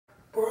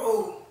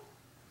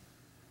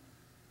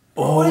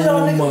Oh my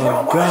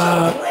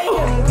God.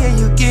 Can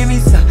you give me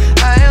some?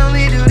 I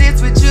only do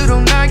this with you,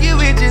 don't argue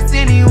with just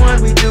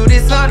anyone. We do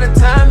this all the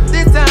time.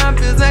 This time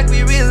feels like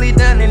we really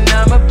done and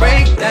I'ma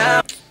break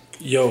down.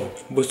 Yo,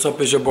 what's up?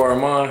 It's your boy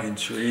Armon. And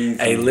Trey.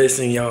 Hey,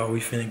 listen, y'all.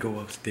 We finna go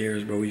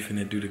upstairs, bro. We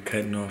finna do the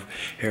cutting off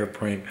hair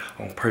prank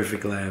on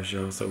Perfectlaughs,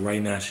 yo. So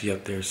right now she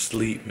up there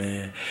asleep,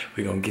 man.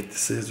 We gonna get the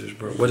scissors,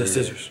 bro. What are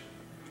scissors?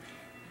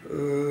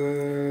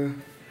 They're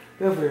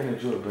very in the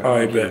drawer, bro. All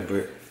right, bet.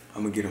 But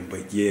I'm gonna get them.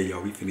 But yeah,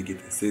 y'all, we finna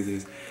get the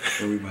scissors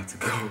and we about to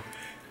go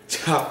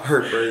chop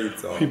her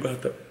braids off. We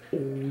about to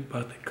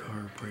cut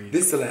her braids.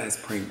 This is the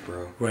last prank,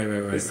 bro. Right.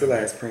 This is the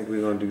last prank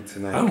we gonna do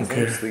tonight. I don't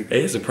care.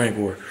 Hey, it's a prank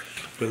war.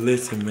 But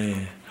listen,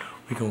 man,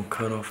 we gonna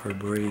cut off her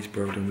braids,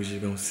 bro. Then we just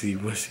gonna see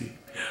what she.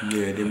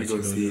 Yeah, then we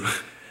gonna see.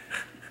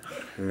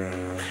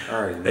 Nah,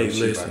 all right. Hey,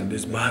 listen,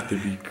 this about to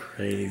be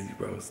crazy,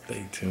 bro.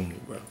 Stay tuned,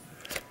 bro.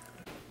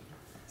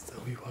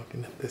 So we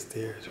walking up the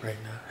stairs right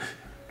now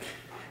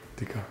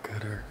to go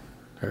cut her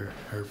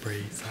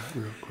braids out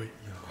real quick.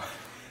 Yo,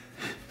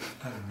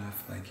 I do not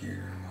feel like hearing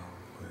her mom,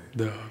 but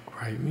dog,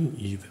 right? Me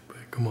either.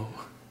 But come on,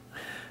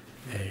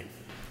 hey.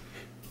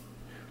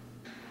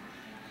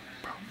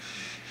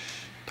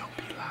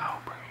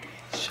 Loud, bro.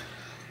 Shut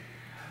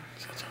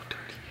your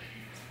dirty.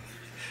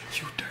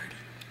 You dirty.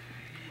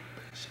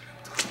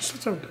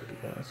 Shut your dirty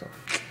ass off.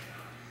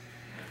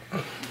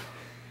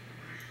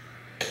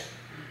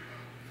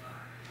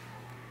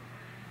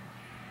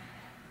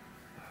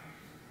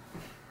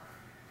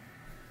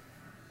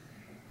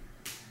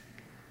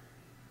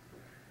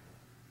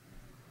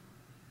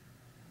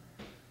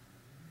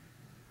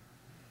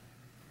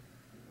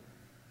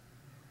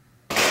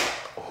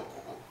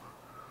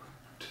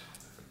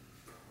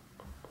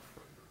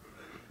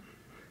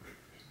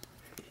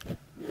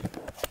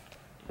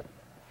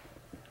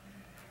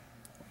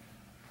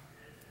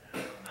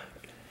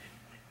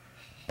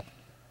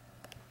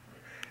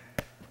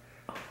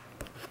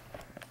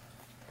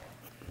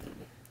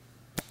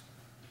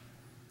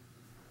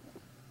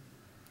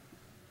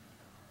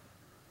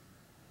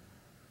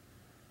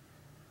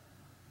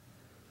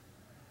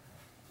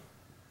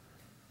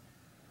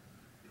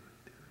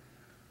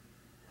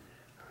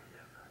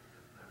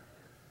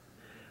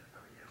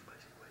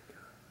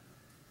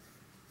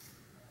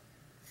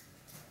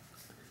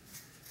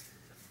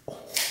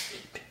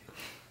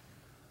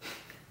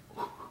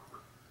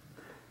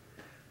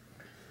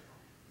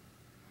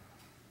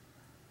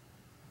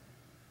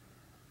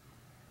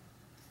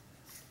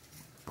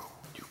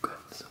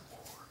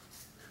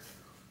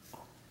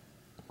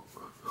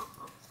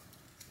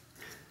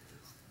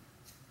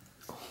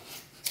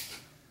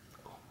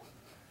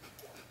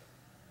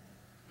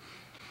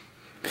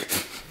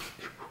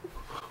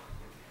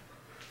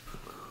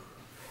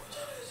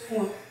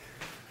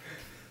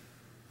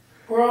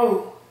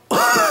 Bro.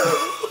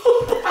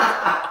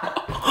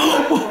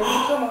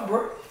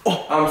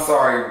 I'm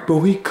sorry.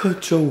 Bro, he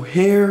cut your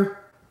hair?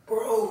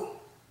 Bro.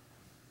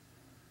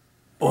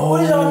 Oh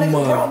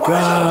my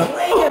God. Why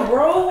playing,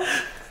 bro?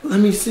 Let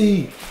me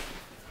see.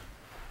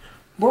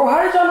 Bro,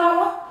 how did y'all know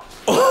what?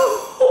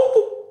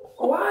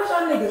 Why is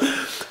y'all niggas?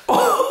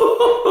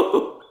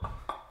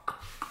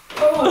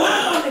 Bro,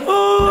 why y'all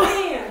niggas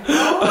playing,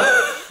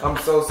 bro? I'm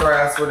so sorry.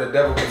 I swear the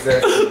devil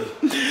possessed me.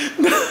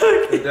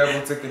 The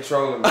devil took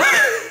control of me.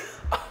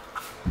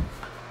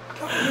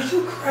 Is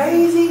you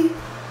crazy?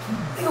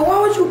 Nigga, why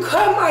would you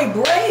cut my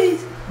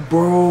braids?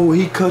 Bro,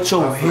 he cut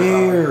your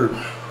hair.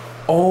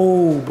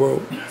 Oh,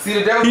 bro. See,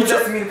 the devil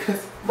possessed me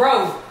because...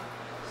 Bro.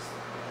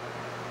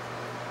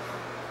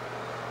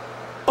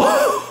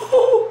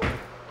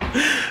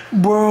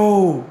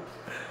 Bro.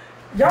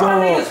 Y'all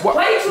niggas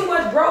play too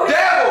much, bro.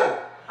 Devil!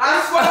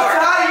 I swear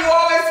I'm tired. You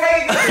always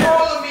taking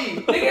control of me.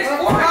 Nigga, it's 4 in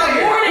the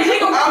morning.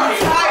 Nigga, I'm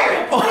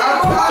tired.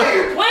 I'm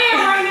tired. Playing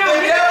right now.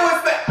 The devil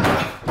is...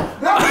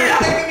 No,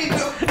 you're making me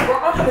do... Bro,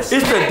 I'm gonna It's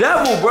the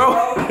devil, bro.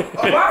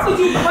 Why would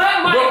you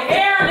cut my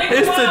hair, nigga?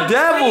 It's the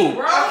devil.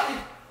 Bro.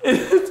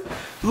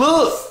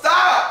 Look.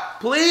 Stop.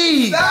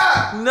 Please.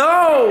 Stop.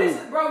 No.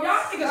 Listen, bro,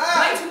 y'all niggas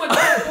play too much.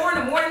 It's 4 in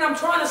the morning. I'm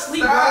trying to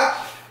sleep, bro.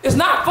 It's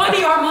not funny,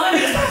 Armon.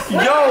 It's not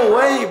funny. Yo,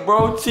 wait,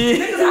 bro. Chill.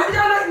 Niggas, how did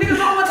y'all niggas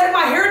don't want to take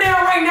my hair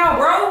down right now,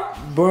 bro?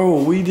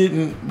 Bro, we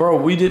didn't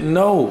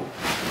know.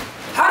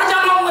 How did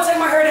y'all not want to take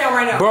my hair down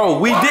right now? Bro,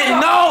 we didn't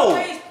know.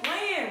 Always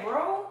playing,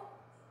 bro.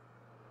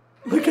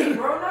 Look at it.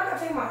 Bro, I'm not gonna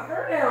take my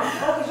hair down,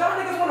 bro, because y'all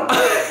niggas want to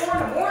play at 4 in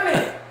the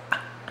morning.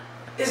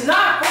 It's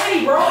not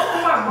funny, bro.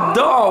 Oh my mom.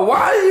 Dog,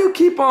 why do you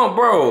keep on,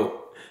 bro?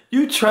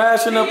 You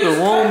trashing up the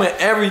room and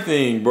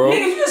everything, bro.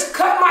 Nigga, you just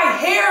cut my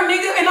hair,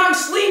 nigga, and I'm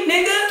asleep,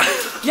 nigga.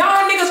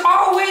 Y'all niggas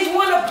always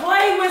want to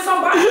play when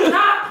somebody's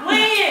not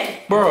playing.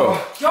 Bro,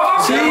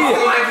 Y'all chill.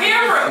 on my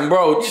camera.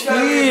 Bro, He's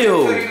telling me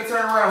chill. to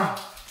turn around.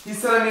 He's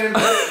telling me to...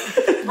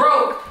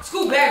 Bro,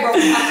 scoot back, bro.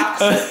 He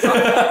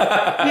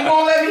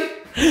won't let me.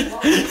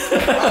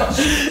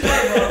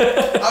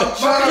 I'm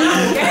trying to...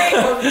 Gang,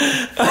 bro.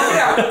 Fuck it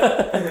out.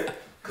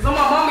 Cause on my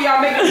mama,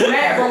 y'all making me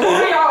mad, bro.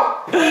 Why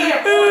y'all playing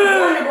at 4 in the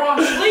morning, bro? I'm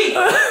asleep.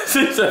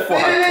 She said,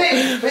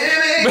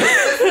 Baby,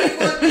 let's see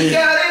what we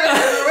got in the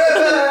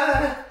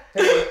river.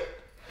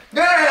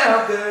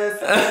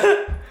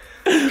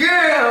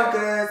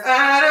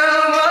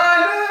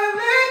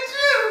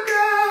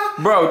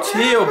 Bro,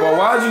 chill, bro.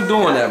 Why are you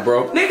doing that,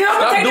 bro? Nigga, I'm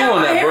Stop taking doing out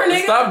my that, hair, bro.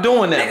 nigga. Stop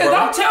doing that, Nigga, bro.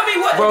 don't tell me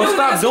what Bro, to do.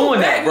 stop nigga. doing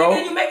that, Back, bro.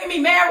 Nigga, you making me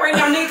mad right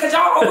now, nigga, because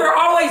y'all over here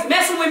always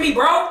messing with me,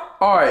 bro.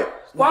 All right.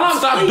 While I'm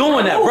Stop asleep,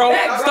 doing that, bro.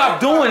 back, Stop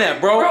doing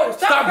that, bro. Bro,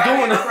 Stop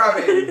doing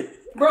that.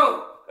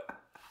 Bro.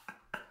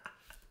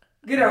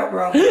 Get out,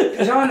 bro.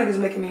 Because y'all niggas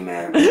making me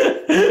mad, bro.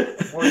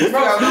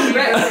 Bro, move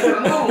back.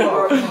 Move,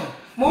 bro.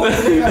 Move.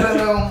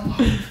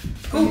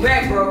 Scoot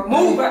back, bro.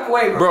 Move back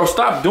away, bro. Bro,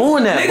 stop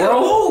doing that, nigga, bro.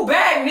 Move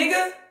back,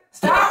 nigga.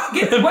 Stop.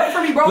 Get away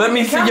from me, bro. Let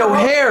me see your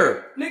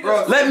hair. Nigga,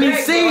 Bro, let me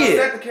see it.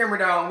 Set the camera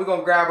down. We're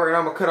gonna grab her and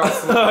I'm gonna cut off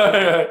some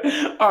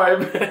more. All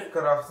right, bet.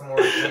 Cut off some more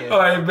skin. All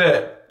right,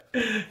 bet.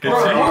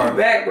 Bro, move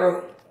back,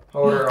 bro.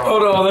 Hold her on.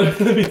 Hold on, let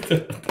me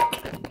see.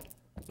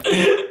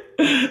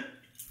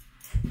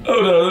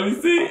 Hold on, let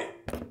me see.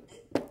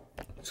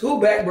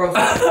 Scoot back, bro.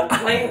 Stop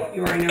playing with me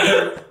right now,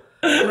 bro.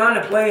 I'm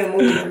not playing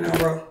movie right now,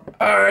 bro.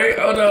 All right,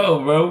 hold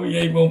on, bro. We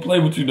ain't gonna play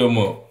with you no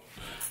more.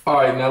 All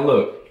right, now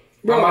look.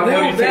 Bro, I'm about to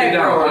help you take it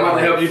down. bro. I'm about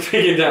to help you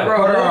take it down. Bro,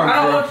 I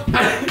don't want you.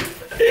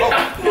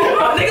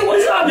 Nigga,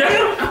 what's up,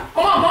 nigga?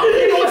 Come on, mama.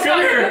 Nigga, what's up?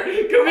 Come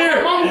here. Come here.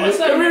 Mama, what's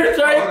up? Come here,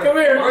 Trey. Come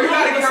here. Bro, you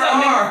gotta get her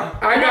arm.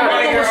 I got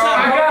her.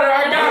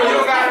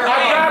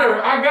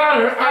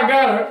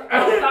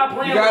 Stop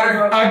playing, You got her.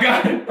 bro. I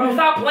got it. Bro,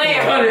 stop playing.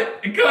 Cut it.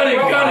 Cut it.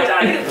 Bro, Cut it.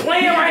 y'all niggas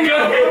playing right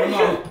now.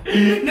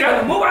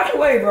 Nigga, move out the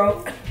way,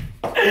 bro.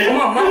 Come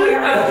on, mama.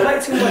 Y'all play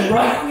too much,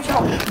 bro.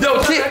 Yo,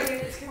 chill.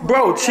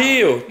 Bro,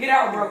 chill. Get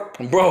out,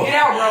 bro. Bro. Get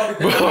out,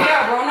 bro. Get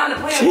out, bro. I'm not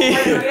playing.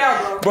 Get out,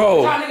 bro.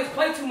 Bro. Y'all niggas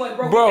play too much,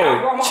 bro. Bro, Get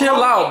out, bro.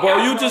 chill out, bro.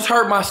 You just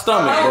hurt my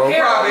stomach, I don't bro.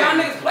 care, bro. Y'all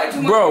niggas play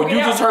too much. Bro, Get you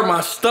out, just hurt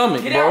my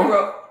stomach, Get out, bro.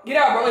 bro. Get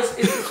out, bro.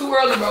 It's too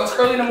early, bro. It's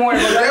early in the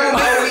morning, bro. Damn,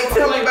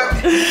 tell me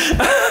about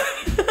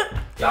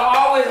Y'all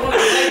always want to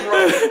play, bro.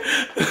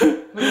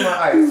 Look at my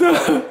ice.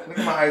 Look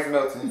at my ice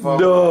melting.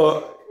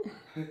 Dog.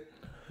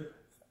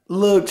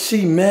 Look,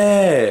 she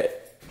mad.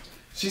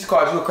 She's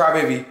called you a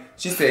crybaby.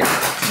 She said,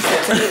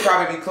 take your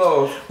crybaby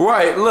clothes.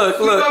 Right, look.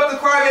 Keep up the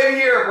crybaby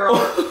here, bro.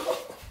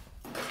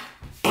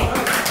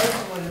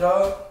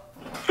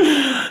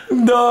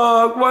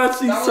 Dog, why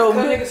she so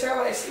mad? mad? Niggas sound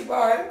like sleep,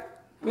 alright?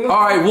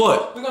 Alright,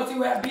 what? We're gonna see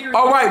who have beards.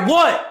 Alright,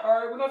 what?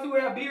 Alright, we're gonna see who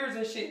have beards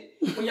and shit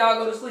when y'all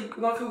go to sleep.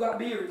 We're gonna see who got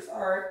beards,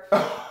 alright?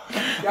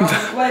 Y'all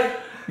wanna play?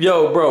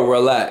 Yo, bro,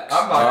 relax.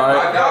 I'm like,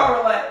 alright? Y'all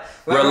relax.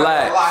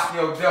 Relax. Lock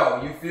your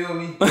jaw. You feel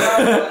me? Y'all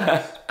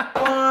relax.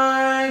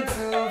 1,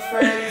 2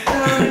 friends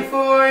coming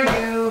for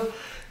you.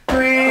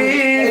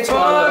 3, 4,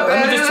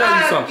 Let me just tell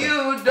you something. You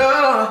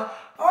don't.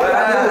 All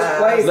y'all do is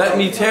play. Let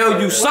me tell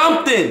you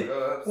something.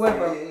 What,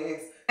 bro?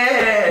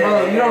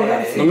 Bro, you don't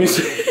gotta see. Let me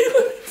see.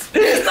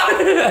 Stop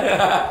swinging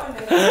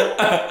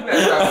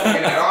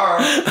that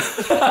arm.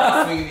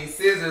 Stop swinging these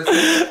scissors.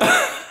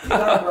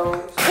 Stop,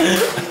 bro.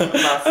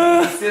 Stop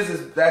swinging these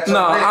scissors. That's your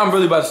Nah, leg. I'm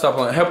really about to stop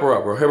playing. Help her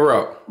out, bro. Help her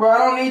out. Bro, I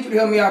don't need you to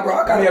help me out, bro.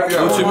 I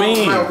gotta What you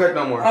mean? I don't cut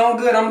no more. I'm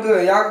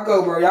good. Y'all can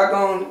go, bro. Y'all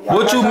gone.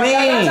 What you mean?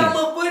 Y'all got y'all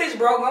little footage,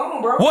 bro. Go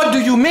on, bro. What do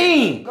you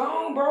mean? Go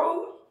on,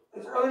 bro.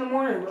 It's early in the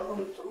morning, bro.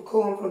 I'm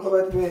cool. I'm gonna go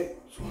back to bed.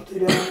 So I'll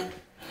take that.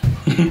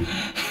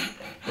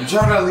 I'm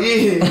trying to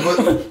leave, but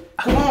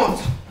come on.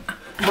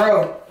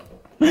 Bro.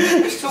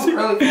 It's too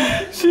early.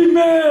 She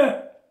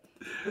mad.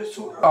 It's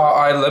too early.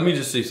 Alright, let me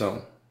just see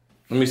something.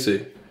 Let me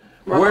see.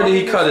 Bro, Where did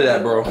he cut it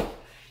at, bro?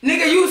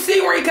 Nigga, you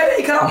see where he cut it?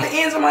 He cut off the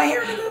ends of my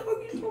hair, nigga.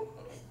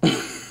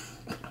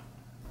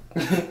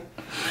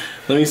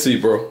 Let me see,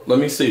 bro. Let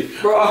me see.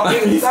 Bro,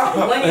 nigga, stop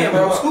playing,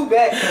 bro. Scoot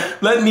back,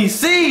 bro. Let me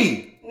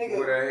see. Nigga,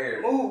 Move that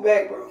hair. move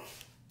back, bro.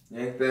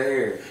 Yank that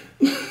hair.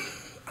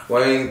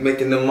 Why you ain't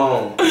making them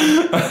moan?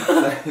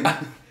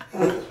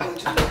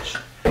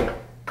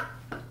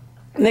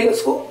 Nigga,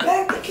 scoot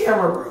back the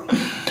camera, bro.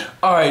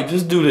 Alright,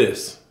 just do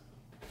this.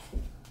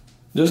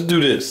 Just do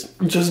this.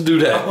 Just do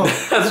that.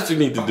 That's what you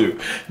need to do.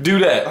 Do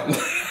that.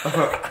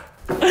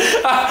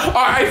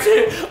 Alright,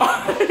 chill.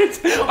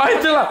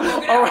 Alright, chill out.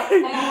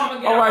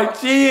 Alright,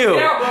 chill.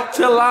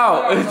 Chill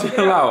out.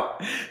 Chill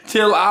out.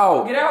 Chill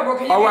out. Get out, bro.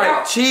 Can you All get right,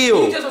 out? chill.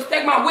 Can you just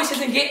respect my wishes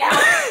and get out?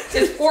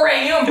 It's 4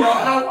 a.m., bro.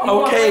 I don't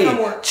wanna play no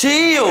more. Okay,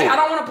 chill. I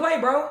don't want to play,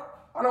 bro.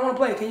 I don't want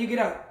to play. Can you get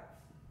out?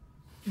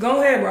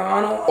 Go ahead, bro.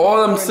 I don't.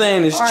 All I'm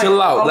saying is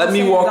chill out. Let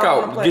me walk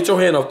out. Get Get your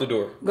hand off the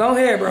door. Go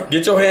ahead, bro.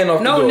 Get your hand off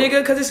the door. No,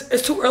 nigga, because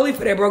it's too early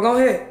for that, bro. Go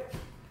ahead.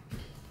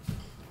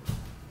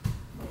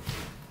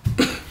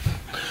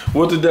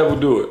 What the devil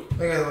do it?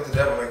 Nigga, what the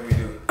devil make me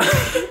do?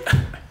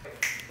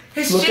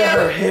 Look at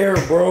her hair,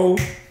 bro.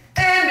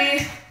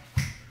 Andy,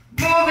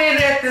 moving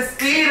at the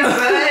speed of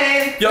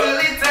light.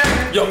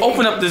 Yo,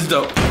 open up this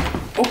door.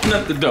 Open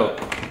up the door.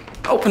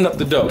 Open up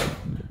the door.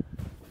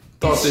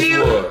 Thought this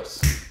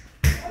was.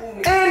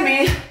 And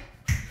me.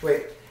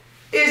 Wait.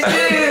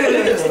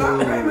 It's Stop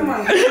grabbing my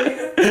hair,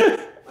 nigga.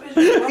 What is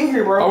you doing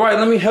here, bro? All right,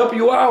 let me help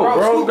you out,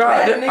 bro. Scoot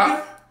back,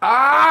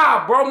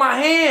 nigga. Bro, my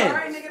hand. All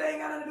right, nigga, that ain't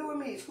got nothing to do with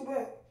me. Scoot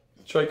back.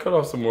 Trey, cut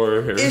off some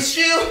more hair. It's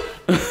you.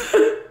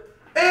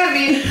 And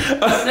me.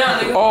 Now,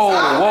 nigga. Oh,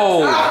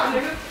 whoa. Stop,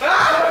 nigga.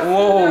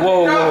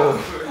 Whoa.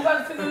 Who about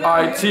to take the All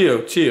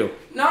right, chill.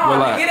 No,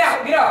 Relax. get out.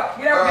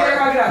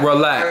 Everybody get out.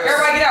 Relax.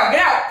 Everybody get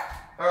out.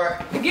 Alright.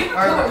 Come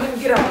on, nigga,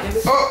 get out,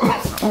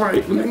 nigga. All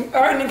right.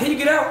 All right, nigga, can you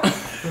get out?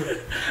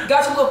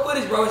 Got some little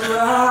footage, bro.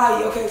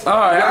 Yeah, okay. All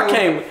right, I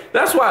can't.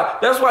 That's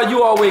why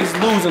you always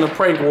lose in the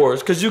prank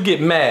wars, cause you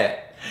get mad.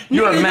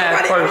 You're a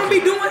mad person. I don't be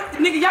doing,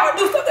 nigga. Y'all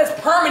do stuff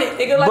that's permanent,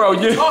 nigga. Like Bro,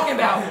 what you talking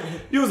about?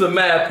 You was a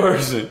mad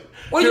person.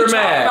 What You're you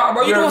talking mad. about,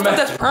 bro? You You're doing mad.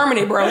 stuff that's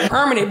permanent, bro.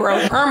 Permanent,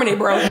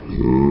 bro.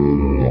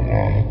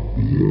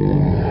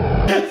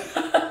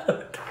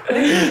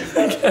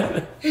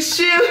 It's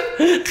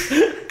you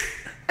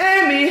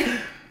and me.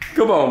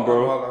 Come on,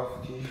 bro.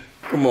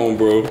 Come on,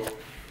 bro.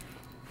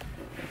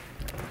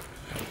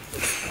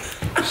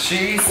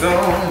 She's so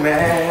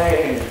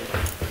mad.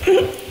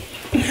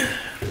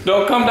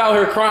 Don't come down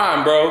here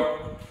crying, bro.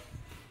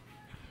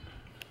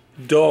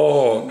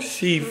 Dog,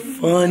 she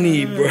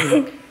funny,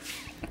 bro.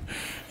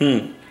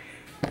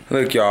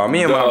 Look, y'all,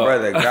 me and my Dog.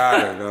 brother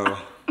got her, though.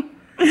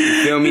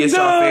 You feel me? It's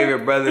Dog. our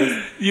favorite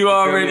brothers. You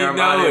already feel me?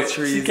 know it.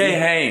 Armonanttreys. She can't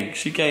hang.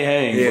 She can't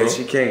hang, Yeah, bro.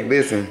 she can't.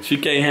 Listen. She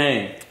can't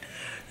hang.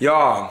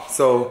 Y'all,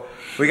 so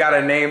we got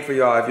a name for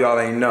y'all if y'all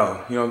ain't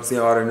know. You know what I'm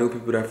saying? All the new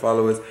people that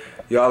follow us.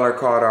 Y'all are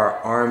called our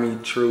Army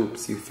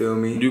troops. You feel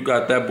me? You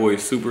got that boy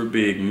super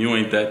big and you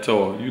ain't that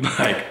tall. You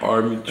like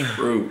Army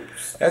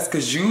troops. That's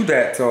cause you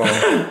that tall.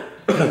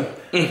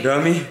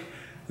 Dummy.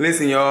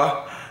 Listen,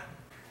 y'all.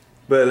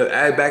 But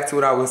add back to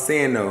what I was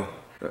saying though.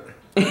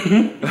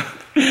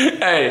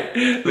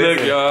 Hey, look,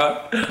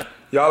 y'all.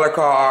 Y'all are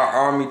called our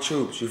Army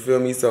troops. You feel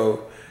me?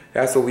 So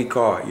that's what we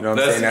call it. You know what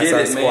I'm Let's saying? That's get our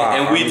it, man. squad.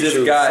 And we Army just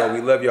troops. got- So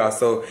we love y'all.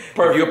 So if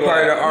Perfect you're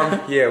part of the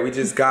Laugh. Army, yeah, we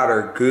just got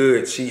her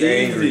good. She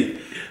angry.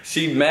 Easy.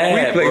 She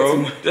mad, We play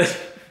bro.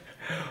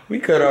 We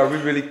cut off. We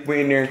really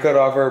went in there and cut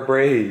off her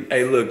braids.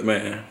 Hey, look,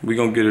 man. We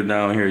gonna get her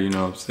down here. You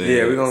know what I'm saying?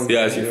 Yeah, we gonna see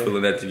how get she her.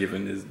 feeling after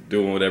giving this,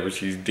 doing whatever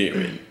she's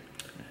doing.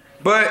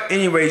 But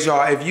anyways,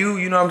 y'all, if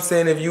you know what I'm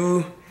saying, if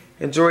you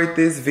enjoyed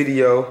this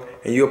video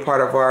and you're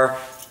part of our,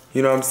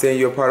 you know what I'm saying,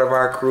 you're part of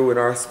our crew and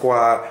our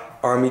squad,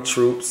 Army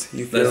troops,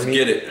 you feel Let's me?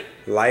 get it.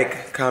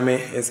 Like,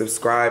 comment, and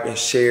subscribe and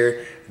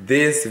share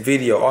this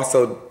video.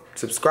 Also,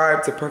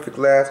 subscribe to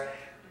Perfectlaughs.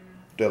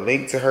 The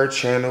link to her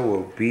channel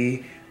will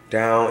be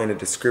down in the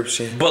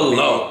description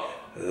Below.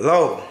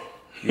 below.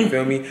 You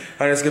feel me? In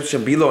the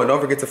description below. And don't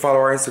forget to follow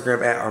our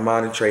Instagram at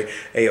ARMONANDTREY,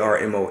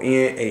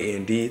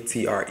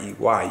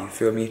 ARMONANDTREY. You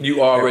feel me?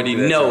 You already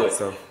know it.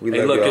 So we Hey,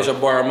 love look, y'all. it's your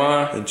bar,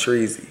 Armand. And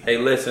Treasy. Hey,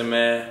 listen,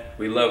 man.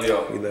 We love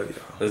y'all. We love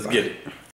y'all. Let's Bye. get it.